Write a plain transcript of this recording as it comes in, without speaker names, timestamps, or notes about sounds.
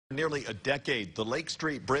Nearly a decade, the Lake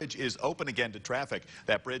Street Bridge is open again to traffic.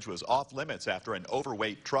 That bridge was off limits after an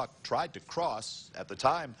overweight truck tried to cross. At the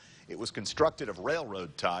time, it was constructed of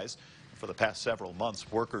railroad ties. For the past several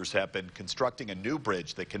months, workers have been constructing a new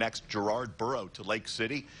bridge that connects Girard Borough to Lake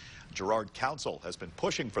City. Girard Council has been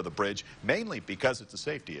pushing for the bridge, mainly because it's a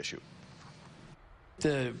safety issue.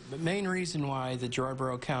 The main reason why the Girard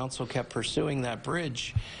Borough Council kept pursuing that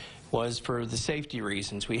bridge was for the safety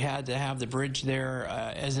reasons. We had to have the bridge there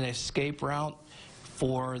as an escape route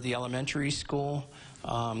for the elementary school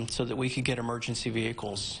so that we could get emergency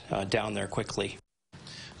vehicles down there quickly.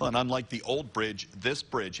 Well, and unlike the old bridge, this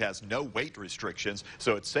bridge has no weight restrictions,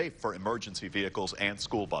 so it's safe for emergency vehicles and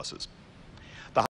school buses.